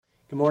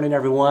Good morning,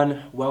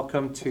 everyone.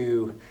 Welcome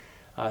to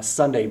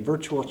Sunday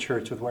Virtual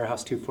Church with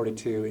Warehouse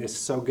 242. It's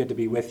so good to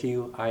be with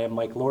you. I am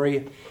Mike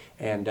Laurie,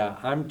 and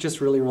I'm just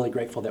really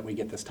grateful that we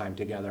get this time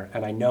together.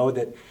 And I know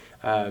that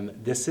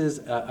this is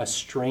a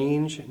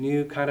strange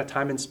new kind of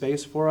time and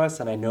space for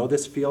us, and I know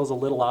this feels a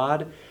little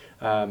odd.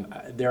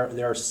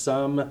 There are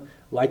some,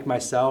 like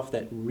myself,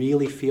 that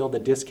really feel the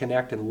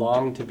disconnect and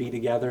long to be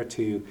together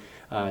to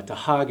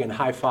hug and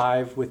high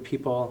five with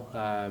people.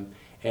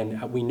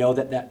 And we know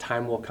that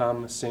time will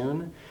come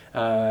soon.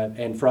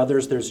 And for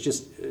others, there's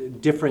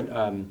just different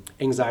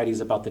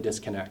anxieties about the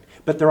disconnect.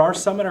 But there are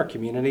some in our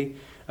community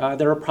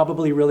that are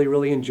probably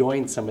really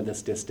enjoying some of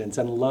this distance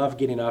and love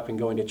getting up and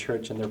going to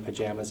church in their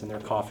pajamas and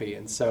their coffee.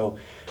 And so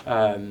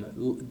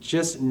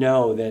just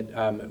know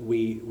that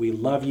we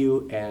love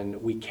you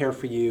and we care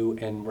for you,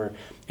 and we're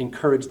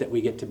encouraged that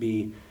we get to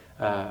be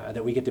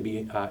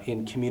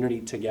in community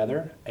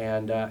together,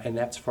 and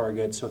that's for our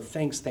good. So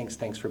thanks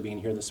for being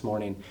here this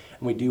morning,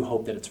 and we do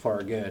hope that it's for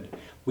our good.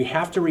 We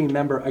have to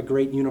remember a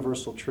great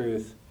universal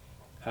truth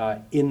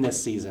in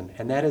this season,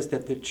 and that is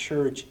that the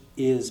church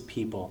is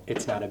people.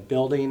 It's not a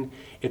building,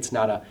 it's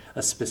not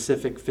a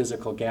specific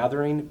physical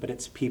gathering, but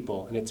it's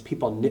people, and it's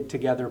people knit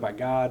together by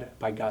God,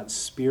 by God's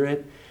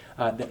Spirit,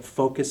 that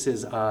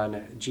focuses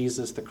on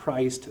Jesus the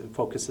Christ, and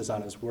focuses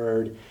on His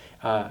Word.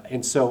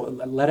 And so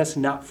let us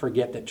not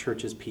forget that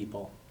church is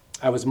people.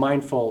 I was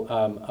mindful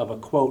of a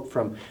quote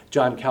from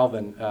John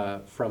Calvin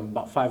from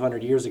about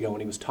 500 years ago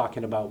when he was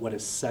talking about what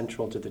is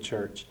central to the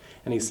church.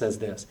 And he says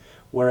this: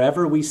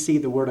 "Wherever we see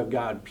the Word of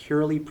God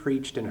purely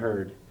preached and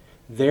heard,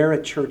 there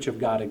a church of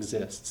God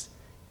exists,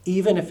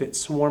 even if it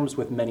swarms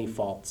with many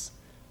faults."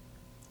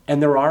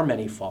 And there are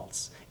many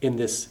faults in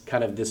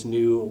this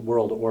new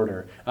world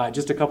order.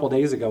 Just a couple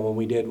days ago when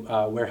we did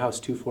Warehouse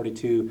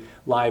 242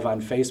 live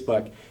on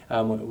Facebook,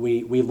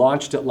 we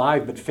launched it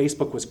live, but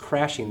Facebook was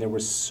crashing. There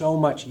was so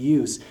much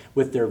use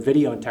with their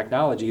video and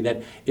technology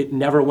that it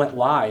never went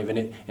live,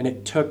 and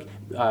it took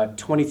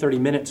 20, 30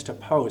 minutes to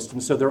post.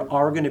 And so there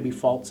are going to be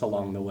faults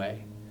along the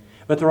way.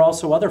 But there are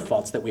also other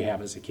faults that we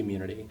have as a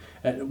community.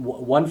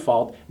 One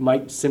fault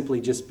might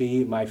simply just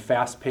be my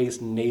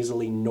fast-paced,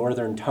 nasally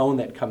northern tone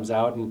that comes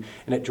out, and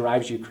it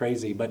drives you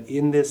crazy. But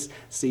in this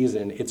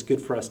season, it's good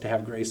for us to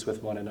have grace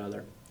with one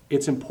another.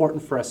 It's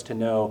important for us to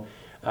know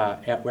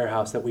at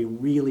Warehouse that we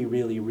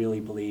really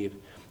believe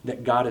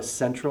that God is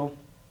central,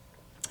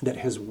 that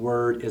His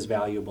Word is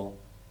valuable.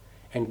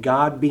 And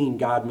God being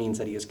God means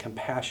that He is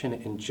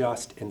compassionate and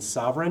just and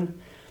sovereign.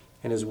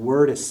 And His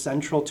Word is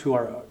central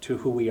to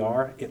who we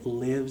are. It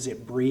lives,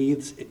 it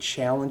breathes, it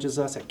challenges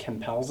us, it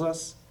compels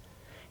us.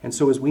 And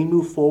so as we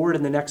move forward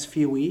in the next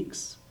few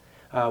weeks,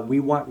 we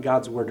want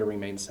God's Word to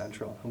remain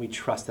central, and we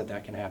trust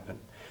that can happen.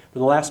 For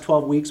the last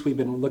 12 weeks, we've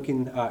been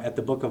looking at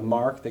the book of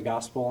Mark, the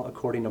Gospel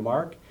according to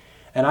Mark.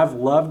 And I've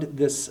loved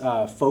this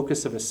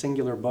focus of a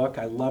singular book.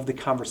 I love the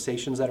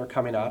conversations that are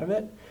coming out of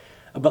it.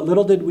 But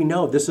little did we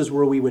know this is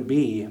where we would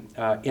be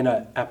in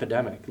an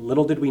epidemic.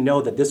 Little did we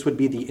know that this would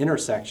be the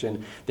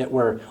intersection, that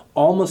we're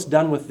almost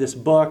done with this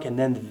book and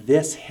then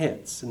this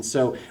hits. And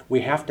so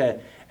we have to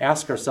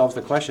ask ourselves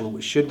the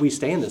question, should we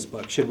stay in this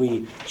book? Should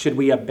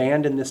we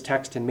abandon this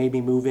text and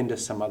maybe move into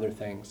some other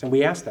things? And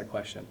we ask that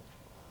question.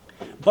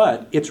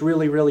 But it's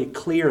really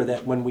clear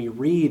that when we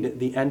read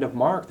the end of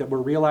Mark that we're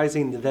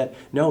realizing that,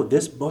 no,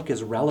 this book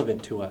is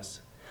relevant to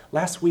us.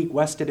 Last week,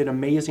 Wes did an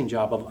amazing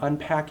job of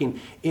unpacking.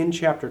 In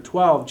chapter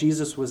 12,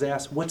 Jesus was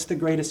asked, what's the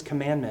greatest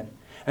commandment?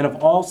 And of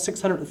all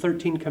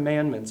 613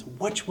 commandments,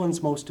 which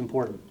one's most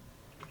important?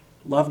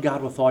 Love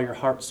God with all your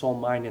heart, soul,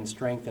 mind, and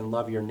strength, and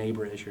love your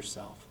neighbor as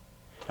yourself.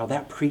 Now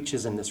that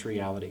preaches in this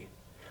reality.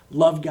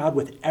 Love God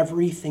with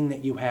everything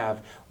that you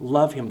have.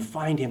 Love Him,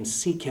 find Him,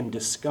 seek Him,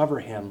 discover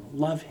Him,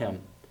 love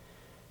Him.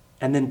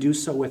 And then do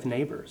so with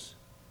neighbors.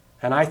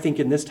 And I think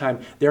in this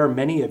time, there are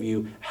many of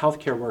you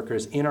healthcare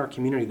workers in our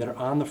community that are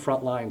on the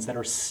front lines, that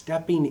are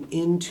stepping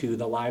into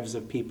the lives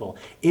of people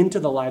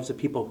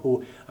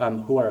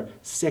who are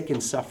sick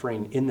and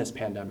suffering in this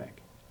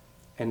pandemic.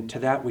 And to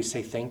that we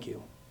say thank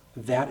you.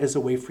 That is a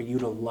way for you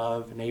to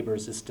love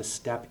neighbors, is to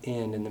step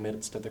in the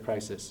midst of the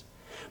crisis.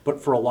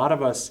 But for a lot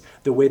of us,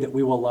 the way that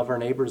we will love our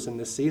neighbors in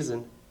this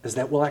season is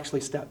that we'll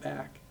actually step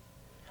back.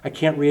 I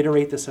can't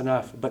reiterate this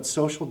enough, but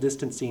social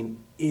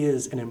distancing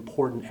is an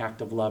important act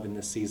of love in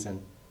this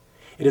season.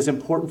 It is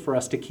important for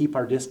us to keep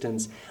our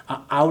distance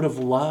out of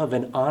love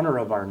and honor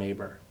of our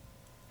neighbor.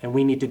 And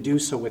we need to do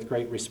so with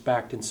great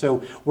respect. And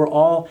so we're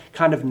all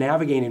kind of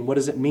navigating, what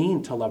does it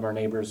mean to love our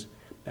neighbors?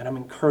 And I'm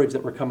encouraged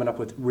that we're coming up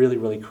with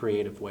really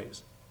creative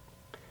ways.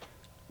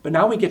 But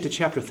now we get to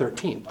chapter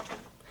 13.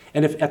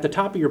 And if at the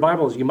top of your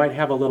Bibles, you might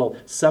have a little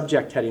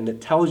subject heading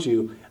that tells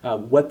you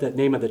what the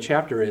name of the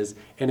chapter is.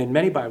 And in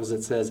many Bibles,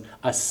 it says,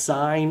 a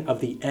sign of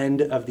the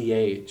end of the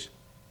age.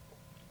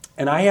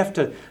 And I have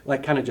to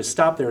kind of just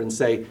stop there and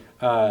say,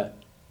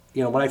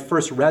 when I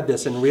first read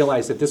this and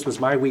realized that this was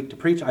my week to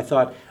preach, I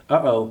thought,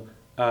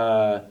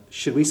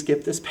 should we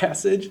skip this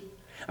passage?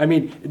 I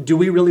mean, do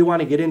we really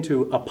want to get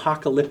into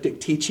apocalyptic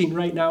teaching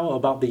right now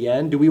about the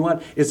end?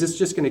 Is this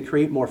just going to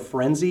create more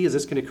frenzy? Is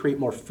this going to create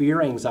more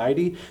fear,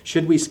 anxiety?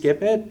 Should we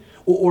skip it?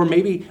 Or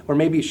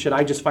maybe should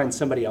I just find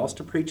somebody else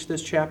to preach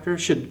this chapter?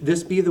 Should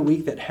this be the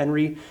week that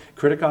Henry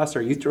Kritikos,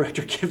 our youth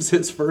director, gives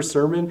his first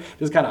sermon?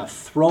 Just kind of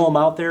throw him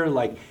out there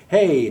like,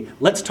 hey,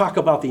 let's talk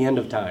about the end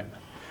of time.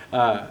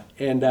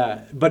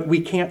 But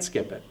we can't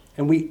skip it.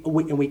 And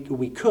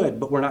we could,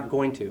 but we're not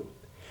going to.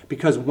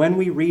 Because when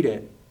we read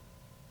it,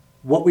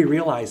 what we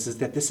realize is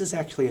that this is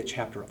actually a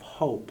chapter of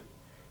hope,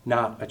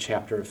 not a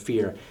chapter of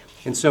fear.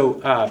 And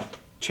so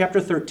chapter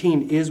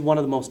 13 is one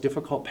of the most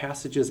difficult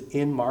passages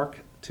in Mark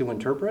to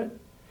interpret,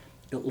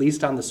 at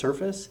least on the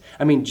surface.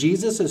 I mean,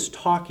 Jesus is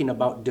talking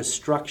about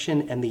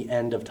destruction and the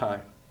end of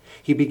time.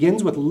 He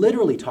begins with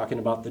literally talking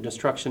about the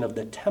destruction of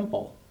the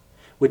temple,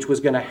 which was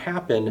going to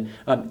happen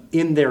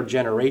in their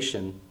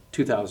generation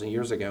 2,000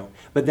 years ago.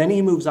 But then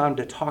he moves on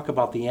to talk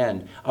about the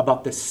end,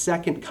 about the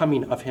second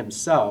coming of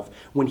himself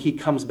when he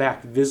comes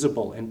back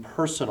visible and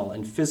personal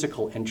and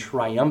physical and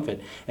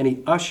triumphant. And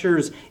he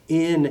ushers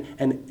in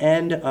an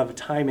end of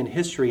time in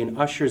history and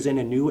ushers in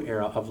a new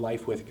era of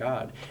life with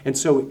God. And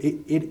so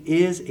it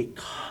is a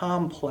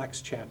complex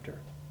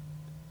chapter.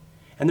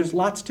 And there's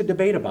lots to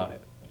debate about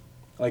it.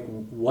 Like,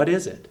 what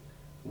is it?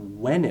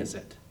 When is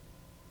it?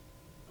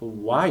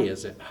 Why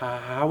is it?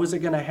 How is it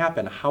going to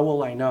happen? How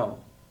will I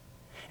know?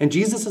 And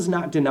Jesus is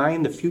not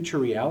denying the future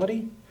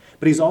reality,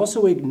 but he's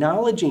also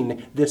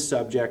acknowledging this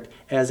subject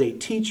as a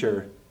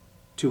teacher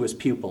to his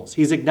pupils.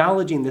 He's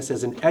acknowledging this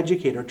as an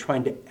educator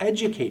trying to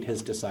educate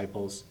his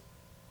disciples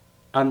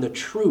on the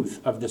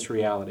truth of this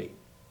reality.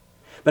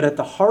 But at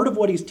the heart of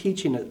what he's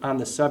teaching on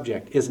the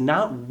subject is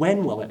not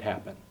when will it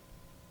happen,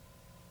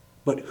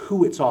 but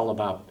who it's all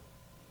about.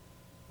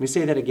 Let me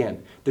say that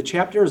again. The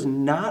chapter is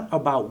not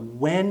about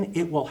when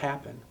it will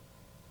happen,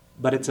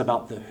 but it's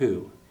about the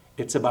who.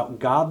 It's about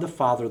God the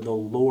Father, the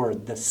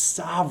Lord, the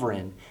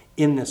sovereign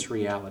in this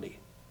reality.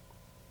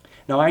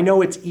 Now, I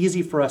know it's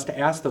easy for us to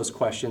ask those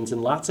questions,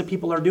 and lots of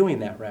people are doing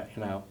that right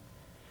now.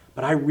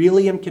 But I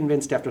really am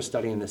convinced after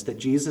studying this that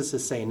Jesus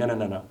is saying,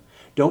 no.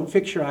 Don't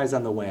fix your eyes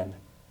on the when.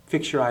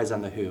 Fix your eyes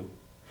on the who.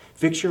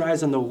 Fix your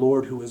eyes on the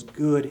Lord who is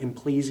good and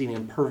pleasing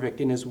and perfect,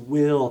 and his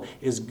will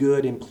is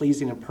good and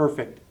pleasing and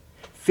perfect.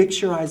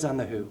 Fix your eyes on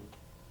the who.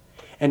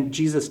 And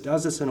Jesus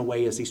does this in a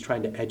way as he's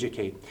trying to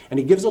educate. And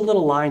he gives a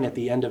little line at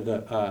the end of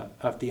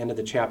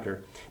the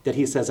chapter that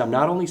he says, I'm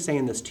not only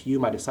saying this to you,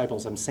 my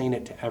disciples, I'm saying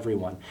it to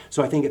everyone.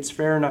 So I think it's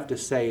fair enough to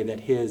say that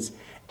his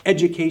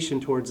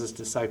education towards his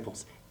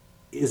disciples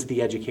is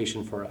the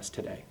education for us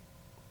today.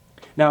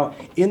 Now,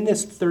 in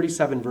this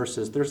 37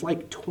 verses, there's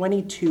like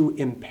 22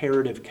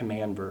 imperative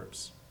command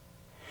verbs.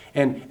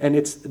 And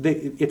it's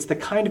the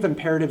kind of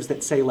imperatives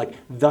that say, like,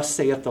 thus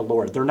saith the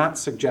Lord. They're not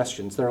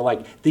suggestions. They're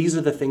like, these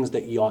are the things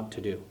that you ought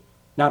to do.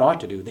 Not ought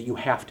to do, that you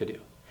have to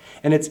do.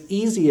 And it's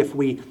easy if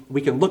we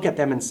can look at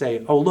them and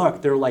say, oh,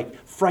 look, they're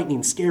like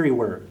frightening, scary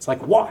words,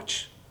 like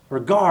watch or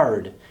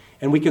guard.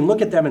 And we can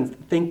look at them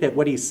and think that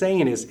what he's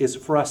saying is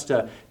for us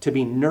to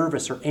be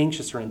nervous or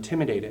anxious or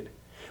intimidated.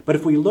 But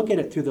if we look at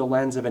it through the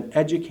lens of an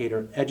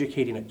educator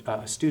educating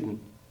a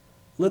student,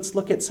 let's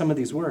look at some of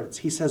these words.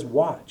 He says,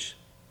 watch.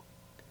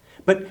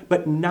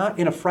 But not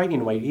in a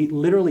frightening way. He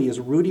literally is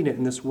rooting it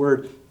in this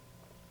word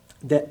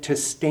that to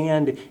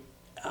stand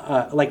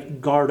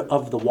like guard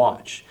of the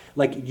watch.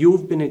 Like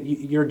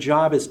your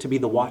job is to be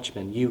the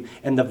watchman.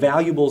 And the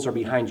valuables are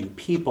behind you,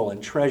 people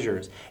and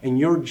treasures. And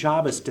your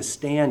job is to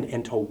stand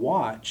and to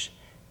watch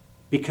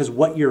because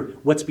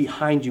what's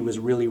behind you is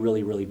really,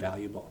 really, really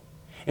valuable.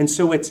 And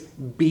so it's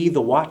be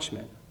the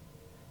watchman.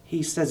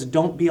 He says,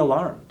 don't be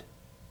alarmed.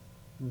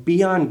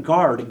 Be on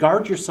guard.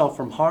 Guard yourself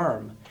from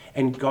harm.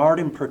 And guard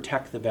and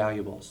protect the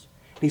valuables.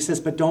 And he says,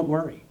 but don't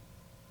worry.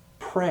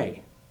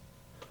 Pray.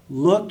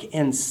 Look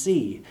and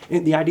see.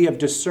 The idea of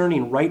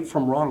discerning right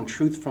from wrong,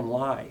 truth from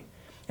lie.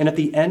 And at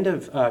the end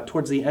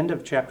towards the end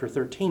of chapter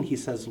 13, he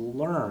says,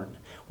 learn.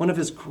 One of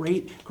his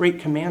great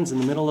commands in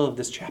the middle of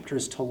this chapter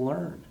is to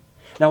learn.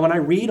 Now, when I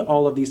read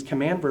all of these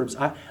command verbs,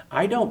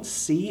 I don't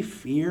see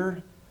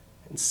fear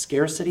and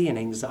scarcity and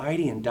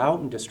anxiety and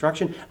doubt and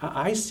destruction.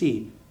 I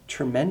see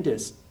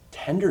tremendous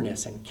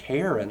tenderness and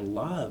care and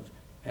love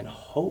and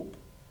hope.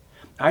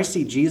 I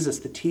see Jesus,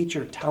 the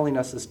teacher, telling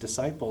us as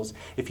disciples,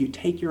 if you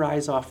take your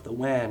eyes off the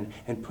when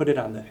and put it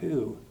on the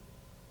who,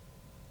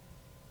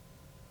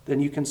 then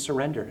you can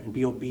surrender and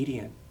be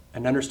obedient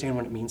and understand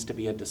what it means to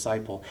be a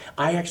disciple.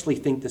 I actually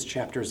think this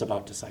chapter is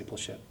about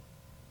discipleship.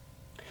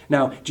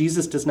 Now,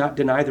 Jesus does not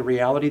deny the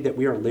reality that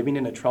we are living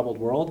in a troubled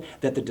world,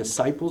 that the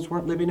disciples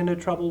weren't living in a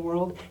troubled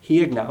world.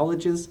 He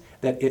acknowledges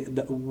that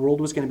the world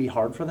was going to be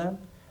hard for them,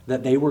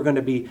 that they were going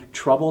to be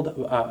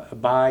troubled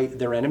by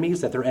their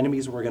enemies, that their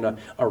enemies were going to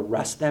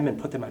arrest them and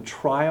put them on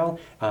trial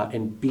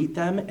and beat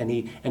them.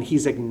 And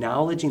he's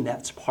acknowledging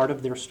that's part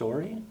of their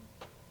story.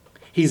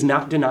 He's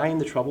not denying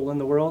the trouble in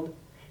the world,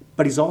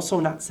 but he's also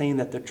not saying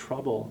that the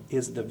trouble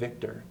is the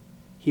victor.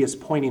 He is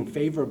pointing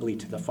favorably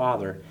to the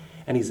Father,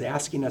 and he's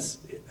asking us,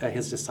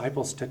 his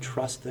disciples, to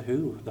trust the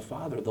who, the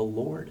Father, the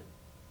Lord.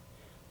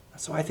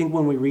 So I think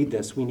when we read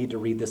this, we need to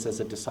read this as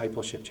a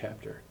discipleship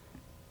chapter,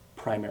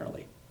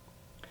 primarily.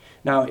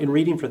 Now, in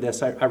reading for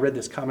this, I read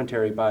this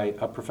commentary by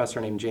a professor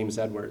named James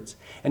Edwards,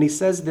 and he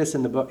says this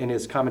in the book, in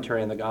his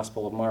commentary on the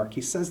Gospel of Mark.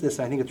 He says this,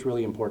 and I think it's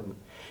really important.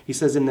 He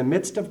says, in the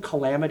midst of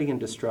calamity and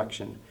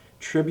destruction,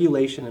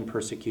 tribulation and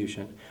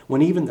persecution,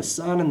 when even the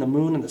sun and the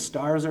moon and the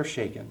stars are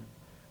shaken,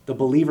 the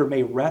believer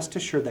may rest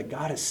assured that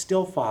God is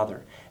still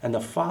Father, and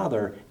the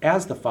Father,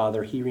 as the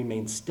Father, he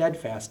remains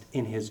steadfast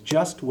in his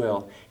just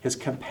will, his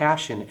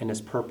compassion, and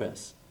his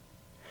purpose.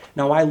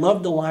 Now, I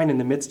love the line in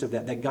the midst of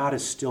that God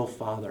is still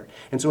Father.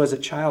 And so as a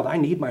child, I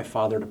need my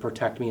Father to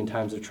protect me in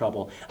times of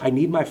trouble. I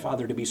need my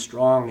Father to be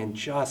strong and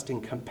just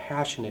and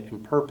compassionate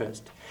and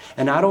purposed.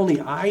 And not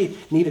only I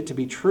need it to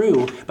be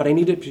true, but I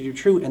need it to be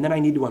true, and then I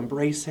need to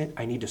embrace it.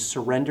 I need to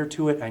surrender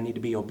to it. I need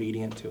to be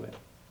obedient to it.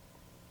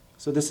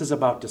 So this is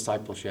about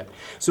discipleship.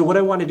 So what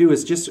I want to do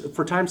is, just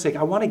for time's sake,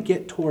 I want to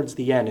get towards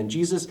the end. And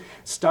Jesus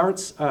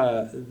starts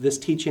this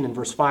teaching in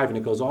verse 5, and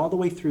it goes all the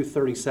way through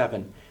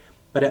 37.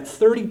 But at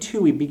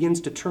 32, he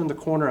begins to turn the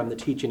corner on the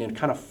teaching and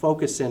kind of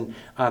focus in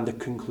on the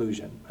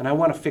conclusion. And I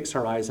want to fix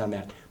our eyes on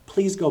that.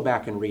 Please go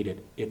back and read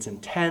it. It's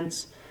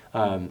intense.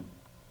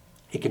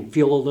 It can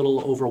feel a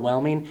little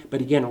overwhelming.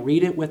 But again,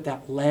 read it with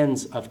that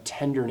lens of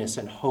tenderness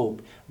and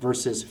hope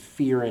versus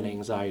fear and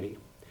anxiety.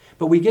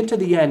 But we get to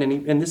the end,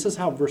 and this is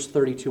how verse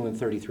 32 and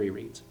 33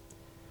 reads.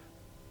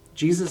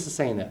 Jesus is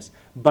saying this,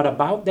 but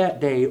about that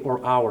day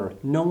or hour,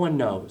 no one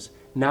knows,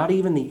 not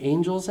even the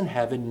angels in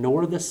heaven,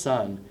 nor the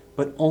Son,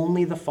 but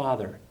only the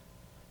Father.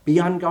 Be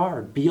on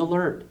guard, be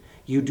alert.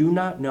 You do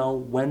not know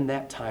when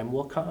that time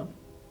will come.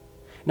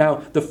 Now,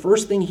 the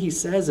first thing he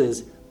says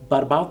is,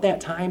 but about that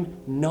time,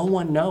 no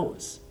one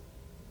knows.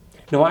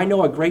 Now, I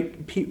know a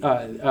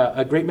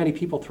great many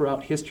people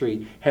throughout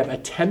history have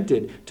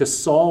attempted to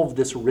solve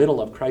this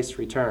riddle of Christ's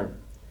return.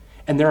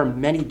 And there are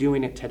many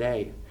doing it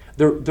today.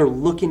 They're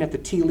looking at the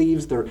tea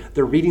leaves. They're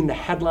reading the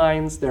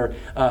headlines. They're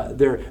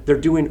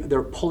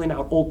pulling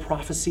out old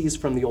prophecies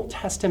from the Old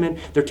Testament.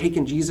 They're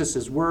taking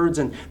Jesus' words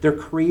and they're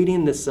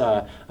creating this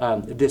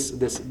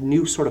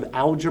new sort of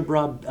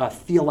algebra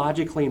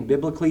theologically and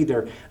biblically.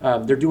 They're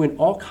doing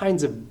all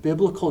kinds of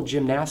biblical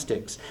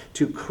gymnastics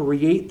to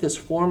create this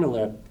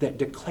formula that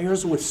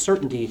declares with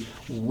certainty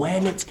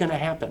when it's going to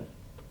happen.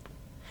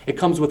 It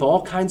comes with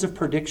all kinds of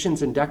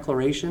predictions and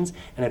declarations,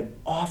 and it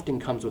often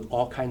comes with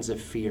all kinds of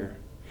fear.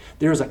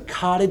 There's a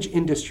cottage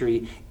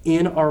industry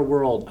in our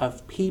world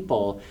of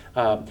people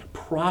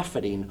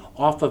profiting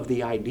off of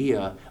the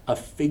idea of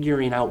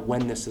figuring out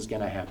when this is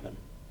going to happen,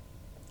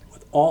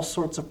 with all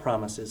sorts of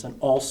promises and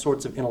all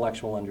sorts of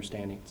intellectual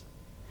understandings.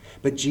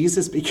 But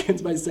Jesus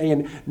begins by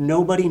saying,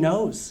 nobody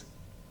knows.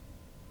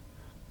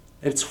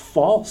 It's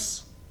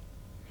false.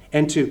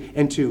 And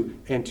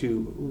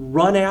to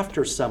run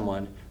after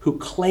someone who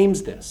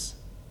claims this,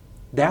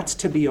 that's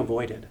to be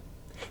avoided.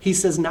 He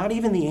says not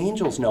even the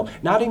angels know,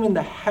 not even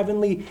the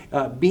heavenly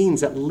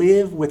beings that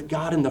live with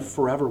God in the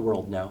forever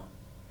world know.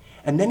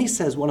 And then he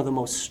says one of the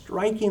most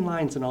striking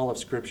lines in all of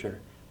Scripture,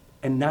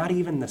 and not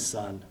even the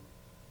Son,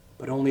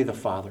 but only the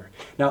Father.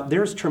 Now,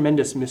 there's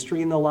tremendous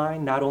mystery in the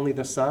line, not only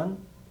the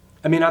Son.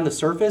 I mean, on the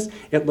surface,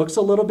 it looks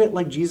a little bit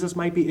like Jesus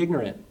might be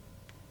ignorant.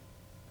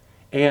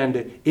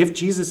 And if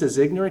Jesus is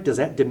ignorant, does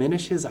that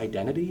diminish his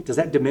identity? Does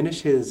that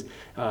diminish his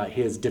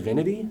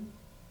divinity?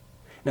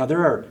 Now,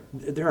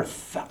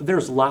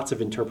 there's lots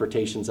of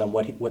interpretations on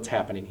what's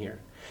happening here.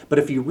 But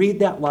if you read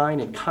that line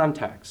in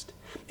context,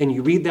 and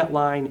you read that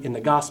line in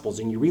the Gospels,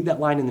 and you read that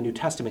line in the New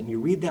Testament, and you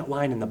read that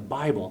line in the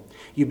Bible,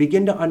 you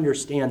begin to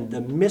understand the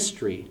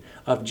mystery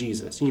of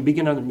Jesus. And you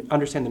begin to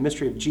understand the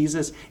mystery of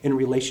Jesus in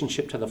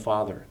relationship to the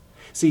Father.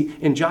 See,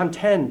 in John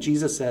 10,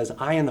 Jesus says,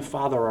 I and the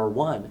Father are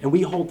one. And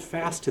we hold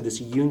fast to this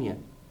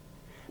union.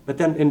 But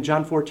then in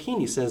John 14,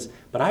 he says,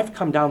 but I've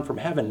come down from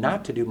heaven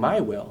not to do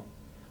my will,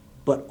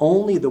 but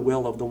only the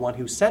will of the one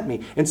who sent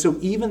me. And so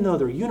even though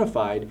they're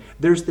unified,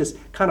 there's this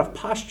kind of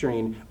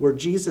posturing where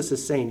Jesus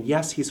is saying,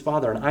 yes, he's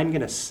Father, and I'm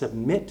going to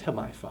submit to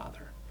my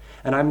Father.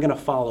 And I'm going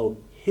to follow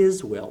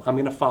his will. I'm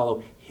going to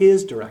follow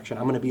his direction.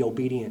 I'm going to be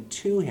obedient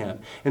to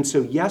him. And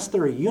so, yes,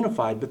 they're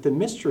unified, but the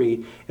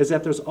mystery is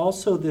that there's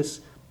also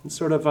this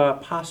sort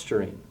of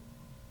posturing.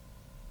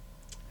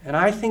 And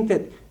I think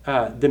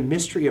that the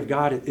mystery of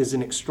God is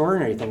an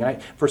extraordinary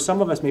thing. For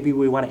some of us, maybe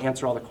we want to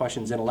answer all the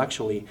questions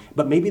intellectually,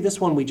 but maybe this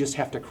one we just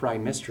have to cry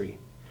mystery.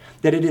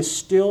 That it is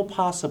still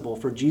possible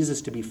for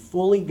Jesus to be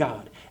fully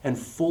God and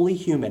fully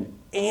human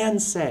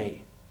and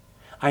say,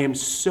 I am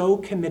so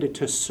committed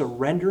to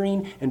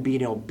surrendering and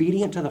being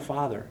obedient to the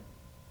Father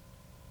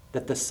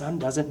that the Son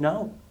doesn't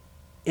know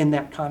in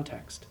that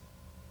context.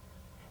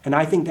 And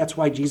I think that's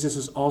why Jesus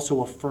is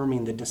also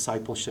affirming the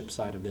discipleship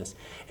side of this.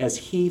 As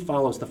he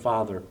follows the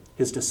Father,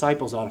 his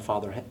disciples ought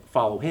to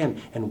follow him,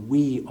 and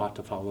we ought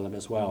to follow them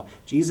as well.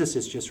 Jesus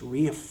is just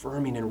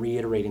reaffirming and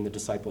reiterating the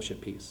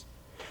discipleship piece.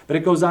 But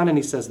it goes on and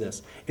he says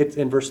this. It's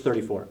in verse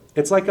 34.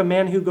 It's like a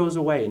man who goes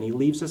away and he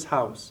leaves his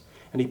house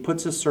and he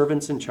puts his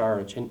servants in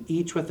charge, and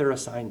each with their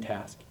assigned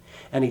task.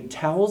 And he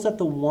tells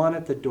the one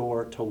at the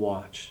door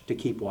to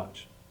keep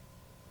watch.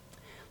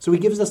 So he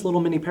gives this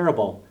little mini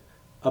parable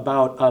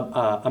about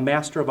a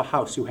master of a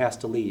house who has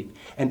to leave.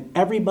 And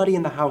everybody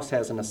in the house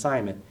has an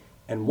assignment.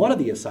 And one of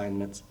the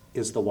assignments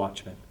is the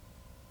watchman.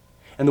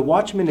 And the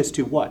watchman is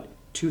to what?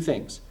 Two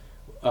things.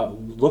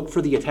 Look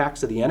for the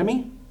attacks of the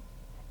enemy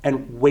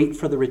and wait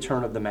for the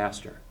return of the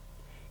master.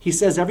 He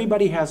says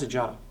everybody has a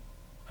job.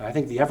 I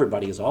think the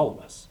everybody is all of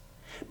us.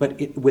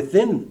 But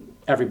within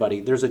everybody,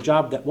 there's a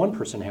job that one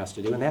person has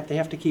to do, and that they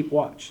have to keep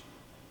watch.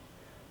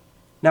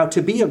 Now,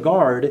 to be a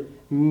guard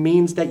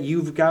means that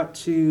you've got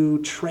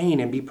to train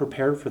and be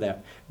prepared for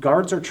that.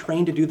 Guards are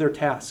trained to do their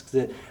tasks.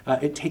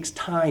 It takes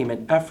time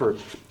and effort.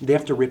 They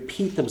have to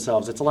repeat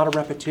themselves. It's a lot of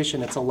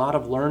repetition. It's a lot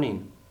of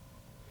learning.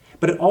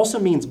 But it also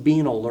means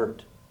being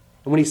alert.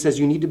 And when he says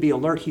you need to be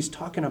alert, he's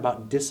talking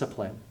about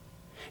discipline.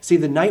 See,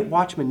 the night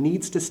watchman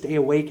needs to stay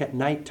awake at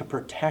night to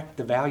protect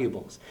the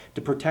valuables,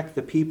 to protect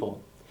the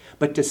people.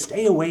 But to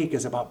stay awake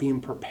is about being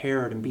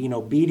prepared and being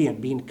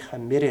obedient, being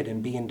committed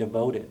and being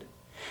devoted.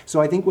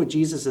 So I think what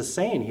Jesus is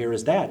saying here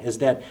is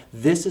that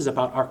this is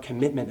about our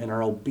commitment and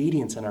our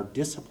obedience and our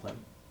discipline.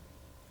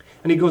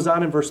 And he goes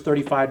on in verse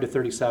 35 to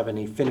 37,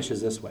 he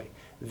finishes this way.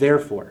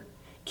 Therefore,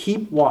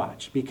 keep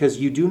watch, because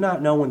you do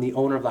not know when the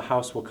owner of the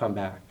house will come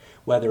back,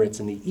 whether it's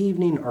in the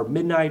evening or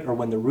midnight or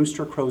when the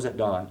rooster crows at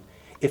dawn.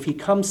 If he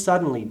comes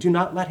suddenly, do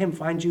not let him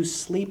find you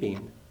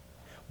sleeping.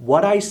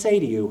 What I say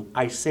to you,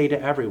 I say to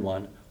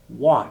everyone,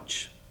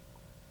 watch.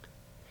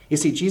 You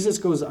see, Jesus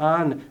goes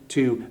on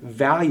to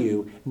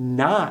value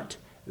not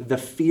the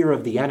fear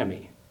of the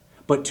enemy,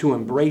 but to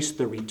embrace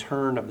the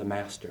return of the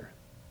master.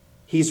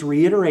 He's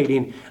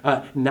reiterating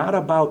not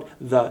about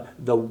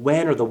the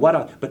when or the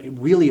what, but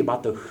really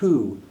about the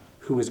who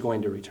is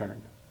going to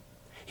return.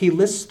 He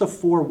lists the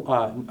four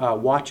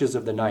watches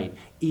of the night.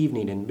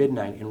 Evening and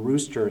midnight and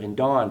rooster and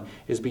dawn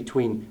is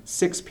between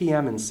 6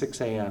 p.m. and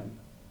 6 a.m.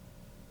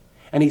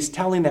 And he's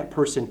telling that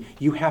person,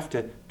 you have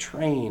to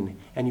train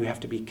and you have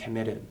to be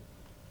committed.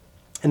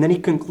 And then he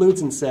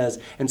concludes and says,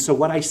 and so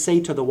what I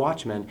say to the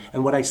watchmen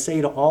and what I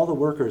say to all the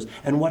workers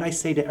and what I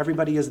say to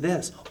everybody is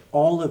this: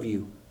 all of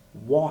you,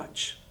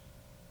 watch.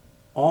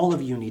 All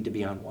of you need to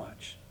be on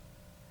watch.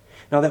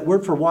 Now that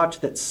word for watch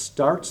that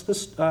starts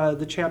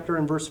the chapter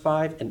in verse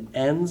 5 and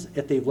ends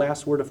at the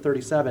last word of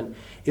 37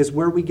 is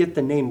where we get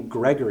the name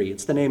Gregory.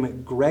 It's the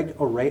name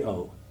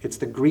Gregoreo. It's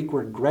the Greek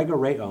word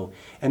Gregoreo.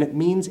 And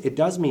it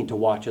does mean to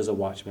watch as a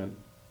watchman.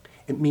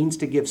 It means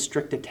to give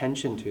strict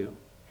attention to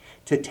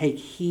take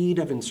heed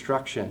of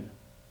instruction.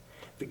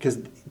 Because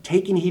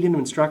taking heed of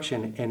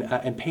instruction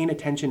and paying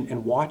attention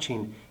and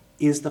watching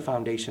is the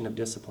foundation of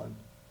discipline,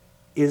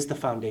 is the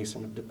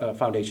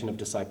foundation of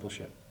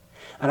discipleship.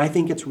 And I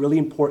think it's really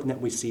important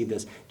that we see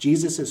this.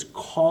 Jesus is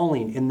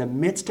calling in the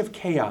midst of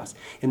chaos,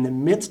 in the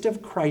midst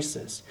of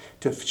crisis,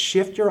 to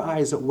shift your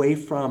eyes away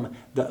from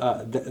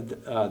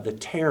the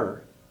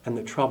terror and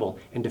the trouble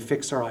and to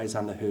fix our eyes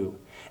on the who.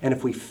 And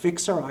if we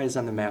fix our eyes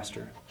on the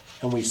master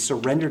and we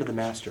surrender to the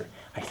master,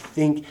 I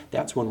think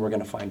that's when we're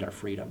going to find our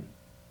freedom.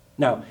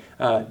 Now,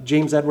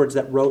 James Edwards,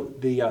 that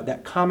wrote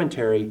that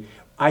commentary,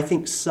 I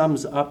think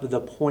sums up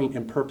the point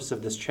and purpose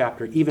of this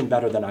chapter even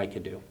better than I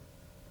could do.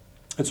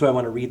 And so I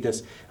want to read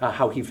this,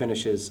 how he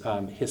finishes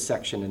his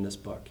section in this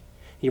book.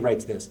 He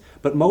writes this: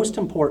 but most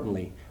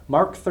importantly,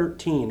 Mark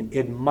 13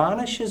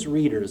 admonishes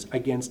readers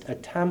against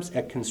attempts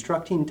at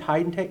constructing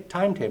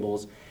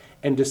timetables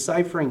and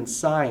deciphering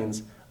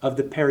signs of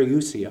the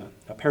parousia.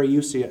 Now,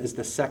 parousia is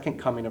the second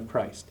coming of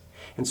Christ.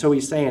 And so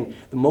he's saying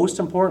the most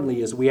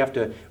importantly is we have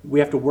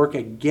to work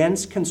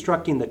against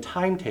constructing the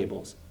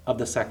timetables of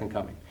the second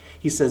coming.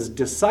 He says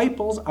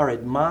disciples are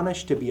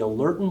admonished to be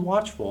alert and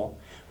watchful,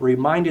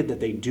 reminded that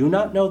they do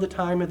not know the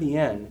time of the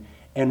end,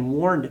 and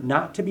warned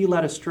not to be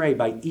led astray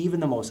by even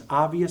the most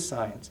obvious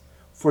signs,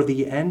 for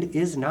the end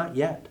is not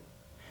yet.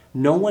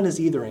 No one is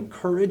either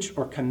encouraged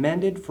or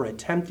commended for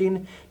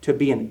attempting to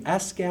be an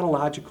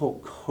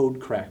eschatological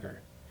code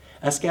cracker.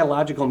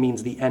 Eschatological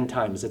means the end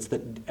times.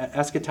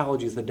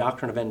 Eschatology is the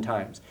doctrine of end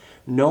times.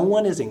 No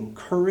one is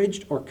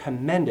encouraged or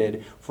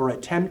commended for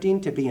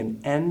attempting to be an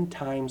end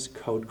times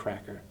code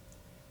cracker.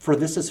 For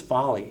this is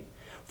folly.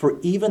 For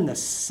even the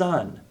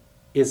Son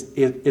is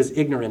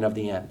ignorant of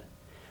the end.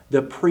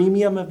 The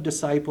premium of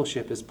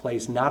discipleship is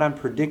placed not on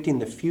predicting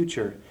the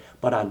future,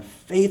 but on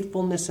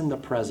faithfulness in the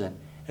present,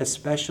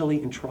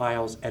 especially in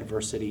trials,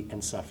 adversity,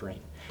 and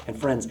suffering. And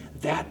friends,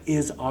 that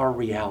is our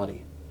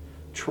reality.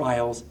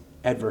 Trials,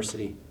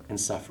 adversity, and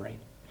suffering.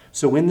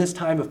 So in this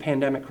time of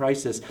pandemic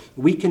crisis,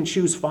 we can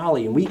choose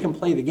folly and we can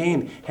play the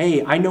game,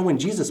 hey, I know when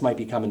Jesus might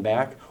be coming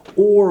back,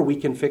 or we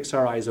can fix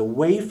our eyes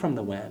away from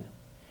the when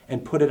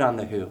and put it on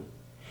the who.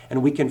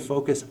 And we can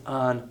focus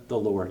on the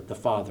Lord, the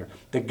Father,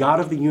 the God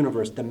of the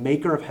universe, the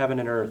maker of heaven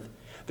and earth,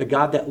 the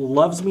God that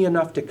loves me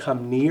enough to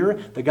come near,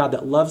 the God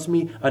that loves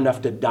me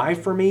enough to die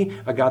for me,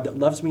 a God that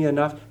loves me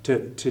enough to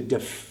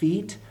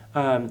defeat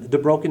the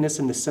brokenness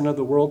and the sin of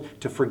the world,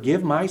 to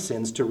forgive my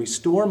sins, to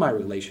restore my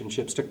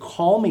relationships, to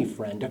call me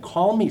friend, to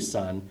call me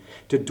son,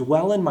 to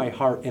dwell in my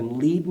heart and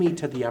lead me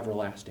to the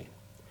everlasting.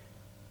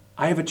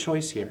 I have a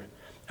choice here.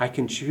 I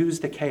can choose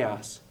the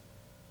chaos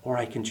or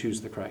I can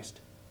choose the Christ.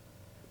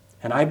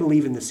 And I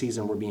believe in the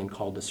season we're being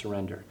called to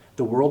surrender.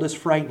 The world is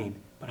frightening,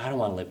 but I don't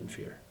want to live in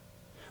fear.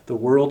 The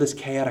world is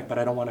chaotic, but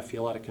I don't want to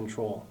feel out of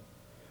control.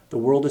 The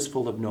world is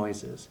full of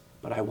noises,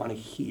 but I want to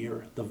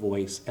hear the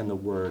voice and the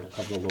word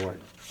of the Lord.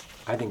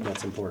 I think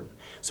that's important.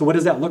 So what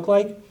does that look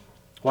like?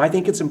 Well, I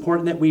think it's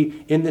important that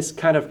we, in this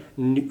kind of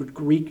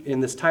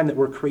in this time that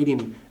we're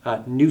creating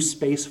new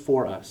space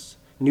for us,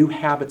 new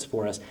habits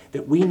for us,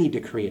 that we need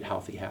to create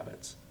healthy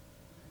habits.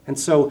 And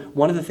so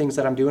one of the things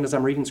that I'm doing is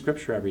I'm reading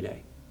Scripture every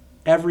day.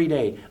 Every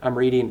day I'm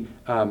reading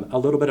a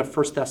little bit of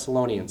 1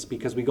 Thessalonians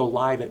because we go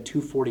live at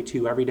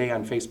 2:42 every day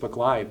on Facebook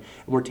Live,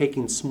 and we're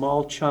taking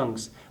small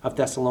chunks of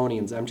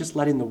Thessalonians. I'm just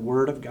letting the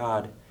Word of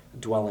God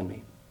dwell in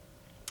me.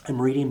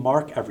 I'm reading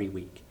Mark every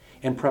week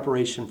in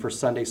preparation for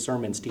Sunday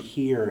sermons to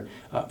hear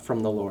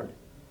from the Lord.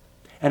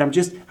 And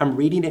I'm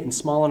reading it in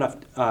small enough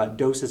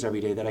doses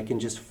every day that I can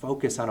just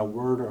focus on a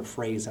word or a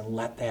phrase and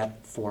let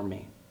that form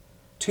me.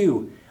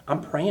 2,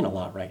 I'm praying a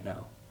lot right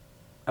now.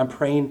 I'm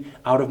praying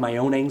out of my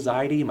own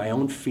anxiety, my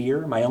own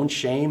fear, my own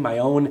shame, my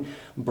own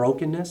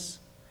brokenness.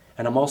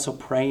 And I'm also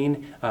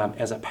praying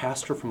as a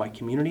pastor for my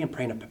community. I'm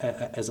praying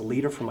as a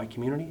leader for my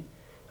community.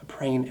 I'm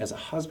praying as a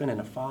husband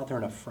and a father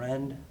and a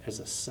friend, as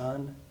a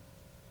son.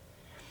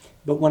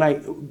 But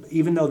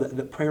even though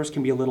the prayers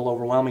can be a little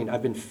overwhelming,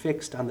 I've been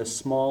fixed on the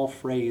small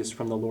phrase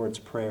from the Lord's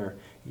Prayer,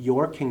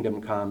 your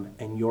kingdom come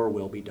and your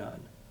will be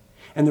done.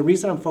 And the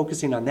reason I'm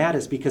focusing on that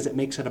is because it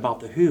makes it about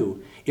the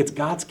who. It's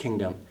God's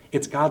kingdom.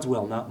 It's God's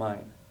will, not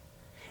mine.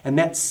 And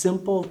that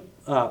simple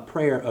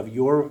prayer of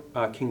your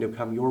kingdom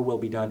come, your will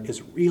be done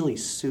is really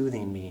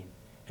soothing me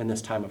in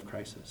this time of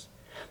crisis.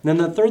 And then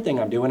the third thing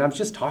I'm doing, I'm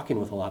just talking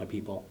with a lot of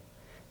people.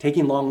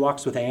 Taking long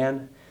walks with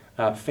Ann,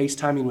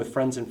 FaceTiming with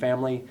friends and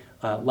family,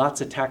 lots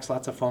of texts,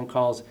 lots of phone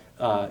calls,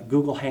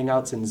 Google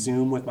Hangouts and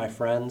Zoom with my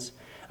friends.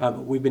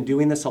 We've been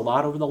doing this a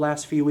lot over the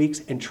last few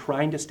weeks, and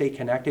trying to stay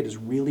connected is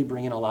really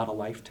bringing a lot of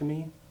life to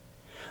me.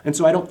 And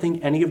so I don't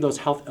think any of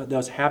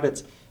those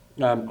habits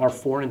are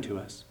foreign to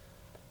us.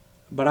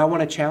 But I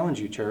want to challenge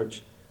you,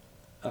 church.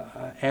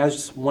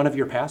 As one of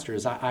your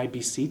pastors, I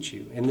beseech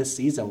you in this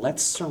season,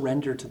 let's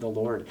surrender to the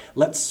Lord.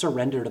 Let's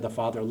surrender to the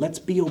Father. Let's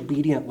be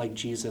obedient like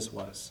Jesus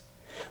was.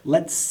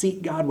 Let's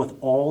seek God with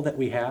all that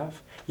we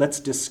have. Let's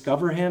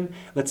discover Him.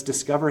 Let's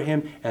discover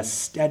Him as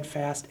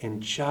steadfast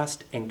and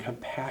just and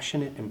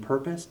compassionate and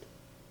purposed.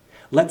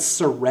 Let's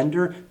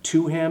surrender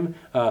to Him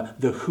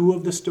the who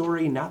of the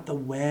story, not the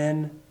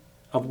when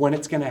of when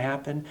it's going to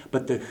happen,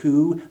 but the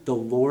who, the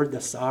Lord, the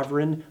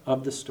sovereign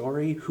of the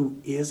story, who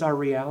is our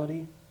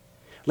reality.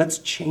 Let's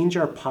change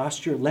our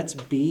posture. Let's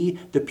be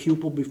the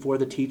pupil before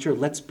the teacher.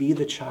 Let's be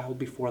the child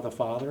before the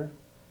Father.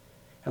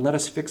 And let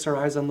us fix our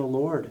eyes on the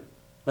Lord.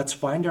 Let's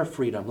find our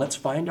freedom. Let's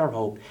find our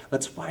hope.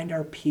 Let's find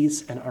our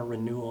peace and our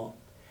renewal.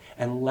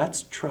 And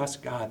let's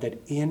trust God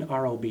that in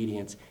our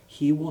obedience,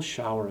 He will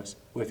shower us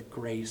with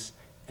grace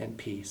and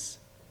peace.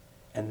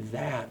 And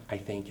that, I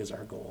think, is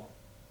our goal.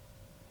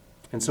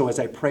 And so as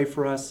I pray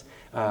for us,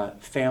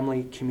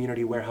 family,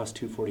 community, Warehouse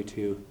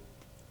 242,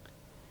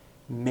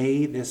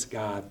 may this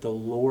God, the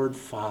Lord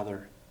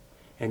Father,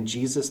 and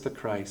Jesus the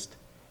Christ,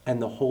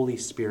 and the Holy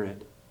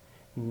Spirit,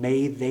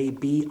 may they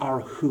be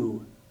our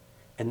who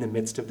in the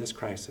midst of this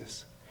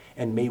crisis.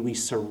 And may we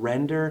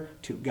surrender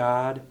to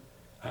God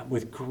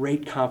with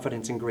great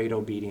confidence and great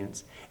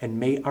obedience. And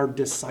may our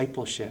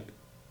discipleship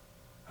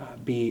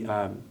be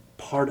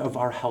part of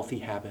our healthy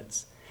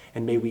habits.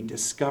 And may we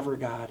discover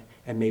God,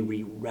 and may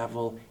we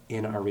revel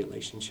in our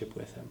relationship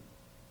with Him.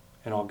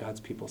 And all God's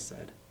people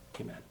said,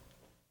 amen.